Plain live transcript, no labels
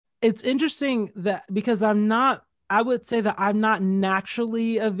it's interesting that because I would say that I'm not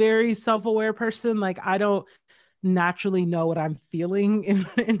naturally a very self-aware person. Like I don't naturally know what I'm feeling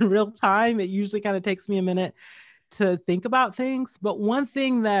in real time. It usually kind of takes me a minute to think about things. But one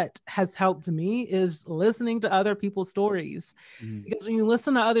thing that has helped me is listening to other people's stories. Mm. Because when you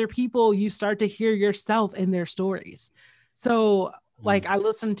listen to other people, you start to hear yourself in their stories. So, like, I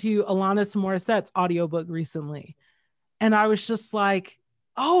listened to Alanis Morissette's audiobook recently, and I was just like,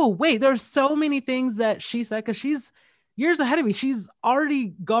 oh, wait, there's so many things that she said because she's years ahead of me. She's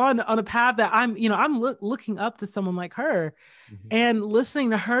already gone on a path that I'm looking up to someone like her. Mm-hmm. And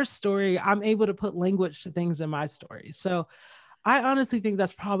listening to her story, I'm able to put language to things in my story. So I honestly think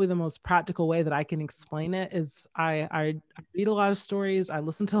that's probably the most practical way that I can explain it is I read a lot of stories. I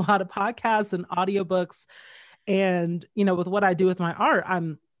listen to a lot of podcasts and audiobooks. And, with what I do with my art,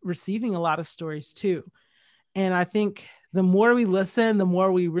 I'm receiving a lot of stories too. And I think the more we listen, the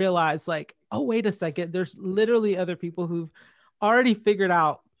more we realize like, oh, wait a second, there's literally other people who've already figured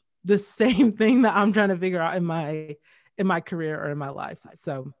out the same thing that I'm trying to figure out in my career or in my life.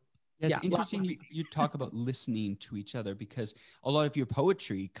 So yeah, it's yeah, interesting you talk about listening to each other because a lot of your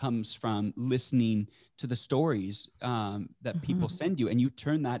poetry comes from listening to the stories that people send you, and you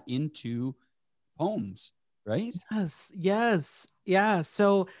turn that into poems, right? Yes. Yeah.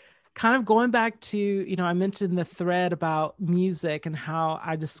 So kind of going back to, I mentioned the thread about music and how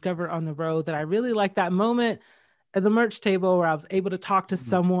I discovered on the road that I really like that moment at the merch table where I was able to talk to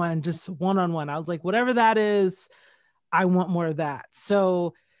someone just one-on-one. I was like, whatever that is, I want more of that.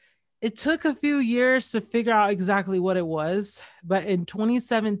 So it took a few years to figure out exactly what it was. But in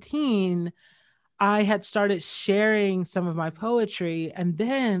 2017, I had started sharing some of my poetry, and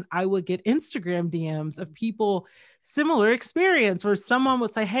then I would get Instagram DMs of people similar experience where someone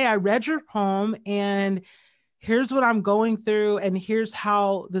would say, hey, I read your poem and here's what I'm going through, and here's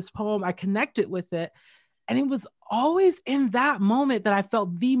how this poem I connected with it. And it was always in that moment that I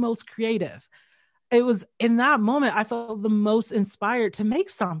felt the most creative. It was in that moment I felt the most inspired to make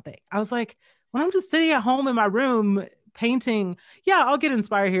something. I was like, when I'm just sitting at home in my room painting, yeah, I'll get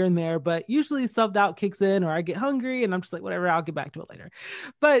inspired here and there, but usually self-doubt kicks in or I get hungry and I'm just like, whatever, I'll get back to it later.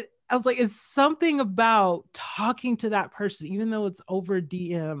 But I was like, it's something about talking to that person, even though it's over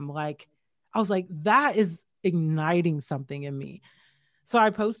DM. Like, I was like, that is igniting something in me. So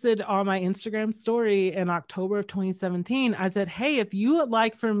I posted on my Instagram story in October of 2017. I said, hey, if you would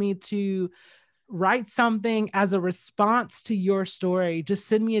like for me to write something as a response to your story, just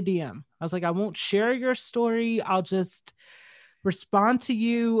send me a DM. I was like, I won't share your story. I'll just respond to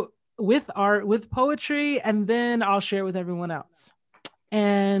you with art, with poetry, and then I'll share it with everyone else.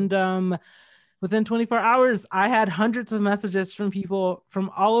 And within 24 hours, I had hundreds of messages from people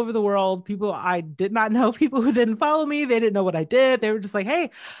from all over the world, people I did not know, people who didn't follow me. They didn't know what I did. They were just like,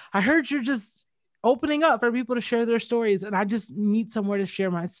 hey, I heard you're just opening up for people to share their stories, and I just need somewhere to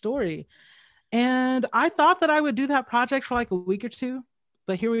share my story. And I thought that I would do that project for like a week or two,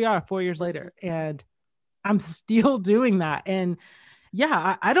 but here we are 4 years later, and I'm still doing that. And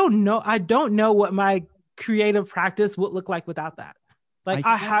yeah, I don't know. I don't know what my creative practice would look like without that. Like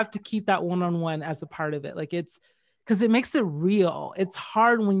I have to keep that one-on-one as a part of it. Like it's because it makes it real. It's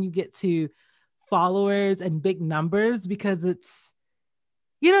hard when you get to followers and big numbers because it's,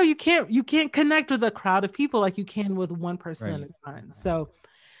 you can't connect with a crowd of people like you can with one person at a time. So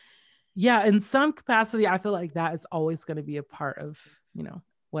yeah, in some capacity, I feel like that is always going to be a part of,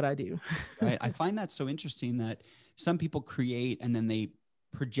 what I do. Right. I find that so interesting that some people create and then they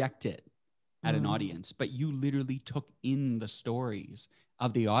project it at an audience, but you literally took in the stories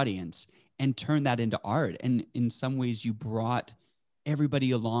of the audience and turned that into art. And in some ways you brought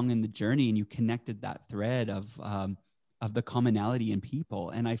everybody along in the journey and you connected that thread of the commonality in people.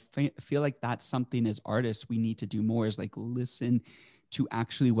 And I feel like that's something as artists we need to do more, is like listen to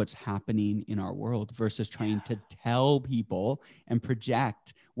actually what's happening in our world versus trying to tell people and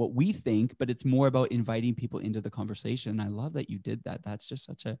project what we think, but it's more about inviting people into the conversation. I love that you did that. That's just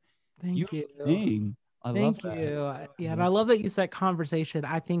such a beautiful thing. I love that. Thank you. Yeah, and I love that you said conversation.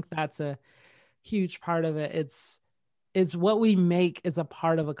 I think that's a huge part of it. It's what we make is a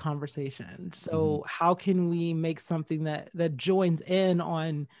part of a conversation. So how can we make something that joins in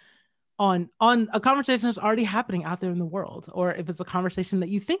on a conversation that's already happening out there in the world, or if it's a conversation that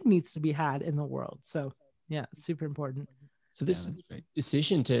you think needs to be had in the world. So yeah, it's super important. So this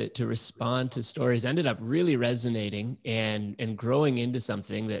decision to respond to stories ended up really resonating and growing into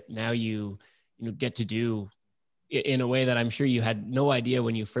something that now you get to do in a way that I'm sure you had no idea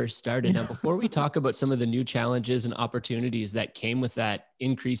when you first started. Now, before we talk about some of the new challenges and opportunities that came with that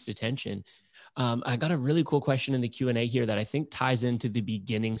increased attention, I got a really cool question in the Q&A here that I think ties into the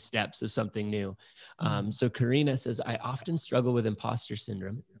beginning steps of something new. So Karina says, I often struggle with imposter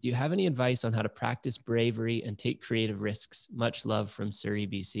syndrome. Do you have any advice on how to practice bravery and take creative risks? Much love from Surrey,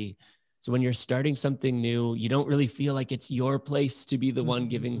 BC. So when you're starting something new, you don't really feel like it's your place to be the one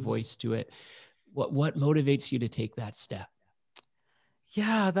giving voice to it. What motivates you to take that step?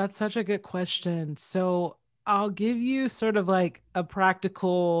 Yeah, that's such a good question. So I'll give you sort of like a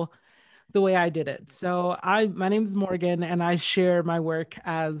practical the way I did it. So my name is Morgan and I share my work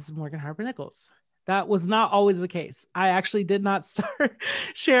as Morgan Harper Nichols. That was not always the case. I actually did not start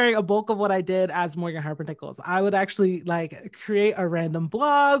sharing a bulk of what I did as Morgan Harper Nichols. I would actually like create a random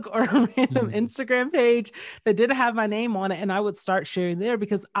blog or a random Instagram page that didn't have my name on it. And I would start sharing there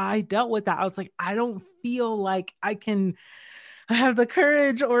because I dealt with that. I was like, I don't feel like I have the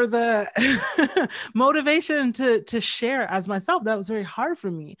courage or the motivation to share as myself. That was very hard for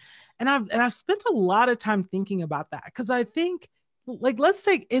me. And I've spent a lot of time thinking about that because I think, like, let's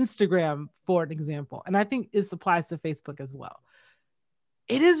take Instagram for an example. And I think this applies to Facebook as well.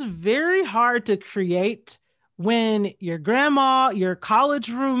 It is very hard to create when your grandma, your college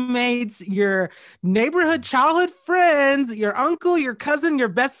roommates, your neighborhood childhood friends, your uncle, your cousin, your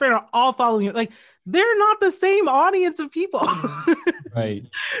best friend are all following you. Like, they're not the same audience of people. Right.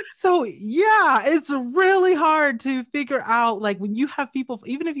 So yeah, it's really hard to figure out, like, when you have people,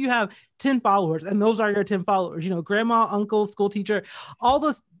 even if you have 10 followers and those are your 10 followers, grandma, uncle, school teacher, all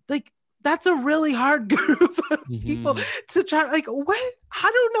those, like, that's a really hard group of people to try. Like, what?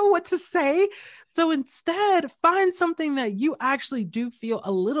 I don't know what to say. So instead, find something that you actually do feel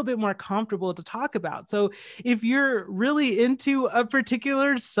a little bit more comfortable to talk about. So if you're really into a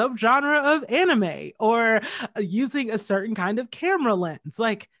particular subgenre of anime or using a certain kind of camera lens,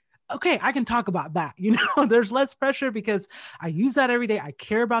 like, okay, I can talk about that. There's less pressure because I use that every day. I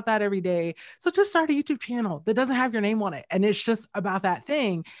care about that every day. So just start a YouTube channel that doesn't have your name on it. And it's just about that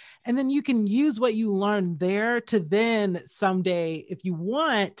thing. And then you can use what you learned there to then someday, if you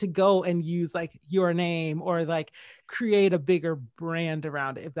want, to go and use like your name or like create a bigger brand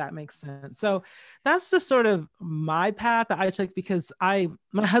around it, if that makes sense. So that's just sort of my path that I took because my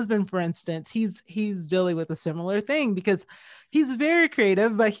husband, for instance, he's dealing with a similar thing because he's very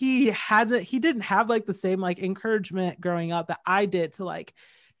creative, but he didn't have like the same like encouragement growing up that I did to like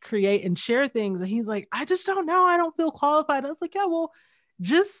create and share things. And he's like, I just don't know. I don't feel qualified. I was like, yeah, well,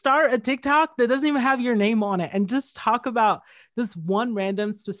 just start a TikTok that doesn't even have your name on it and just talk about this one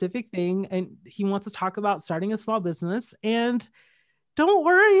random specific thing. And he wants to talk about starting a small business, and don't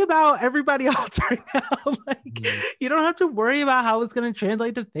worry about everybody else right now. You don't have to worry about how it's going to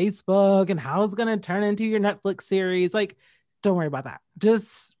translate to Facebook and how it's going to turn into your Netflix series. Like, don't worry about that.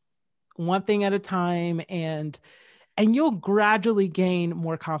 Just one thing at a time, and you'll gradually gain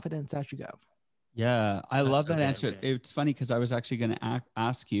more confidence as you go. Yeah, I love that answer. It's funny because I was actually going to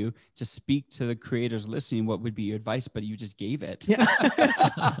ask you to speak to the creators listening. What would be your advice? But you just gave it. Yeah.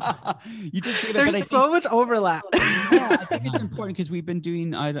 You just gave it. There's so much overlap. Yeah, I think it's important because we've been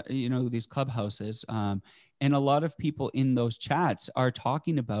doing, these clubhouses, and a lot of people in those chats are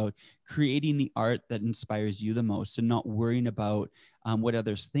talking about creating the art that inspires you the most and not worrying about what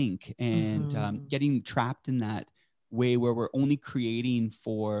others think and getting trapped in that way where we're only creating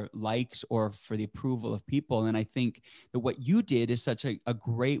for likes or for the approval of people. And I think that what you did is such a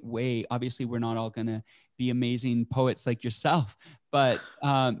great way. Obviously, we're not all going to be amazing poets like yourself, but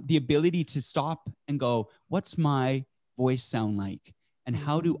the ability to stop and go, what's my voice sound like? And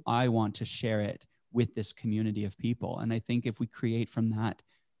how do I want to share it with this community of people? And I think if we create from that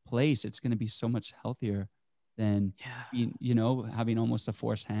place, it's going to be so much healthier than, having almost a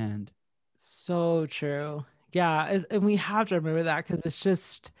forced hand. So true. Yeah, and we have to remember that because it's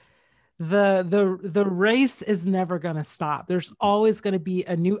just the race is never going to stop. There's always going to be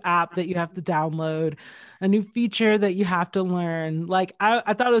a new app that you have to download, a new feature that you have to learn. Like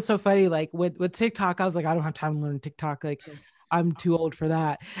I thought it was so funny. Like with TikTok, I was like, I don't have time to learn TikTok. Like I'm too old for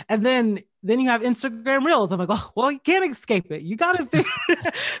that. And then you have Instagram Reels. I'm like, oh, well, you can't escape it. You got to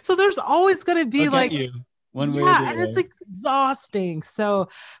figure. So there's always going to be one way. Yeah, and it's exhausting. So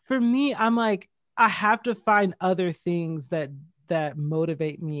for me, I'm like, I have to find other things that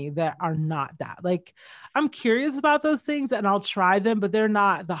motivate me that are not that. Like, I'm curious about those things and I'll try them, but they're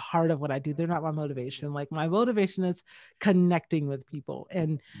not the heart of what I do. They're not my motivation. Like, my motivation is connecting with people.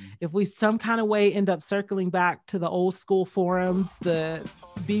 And if we some kind of way end up circling back to the old school forums, the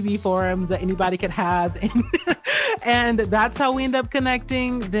BB forums that anybody could have, and that's how we end up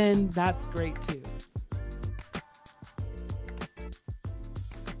connecting, then that's great too.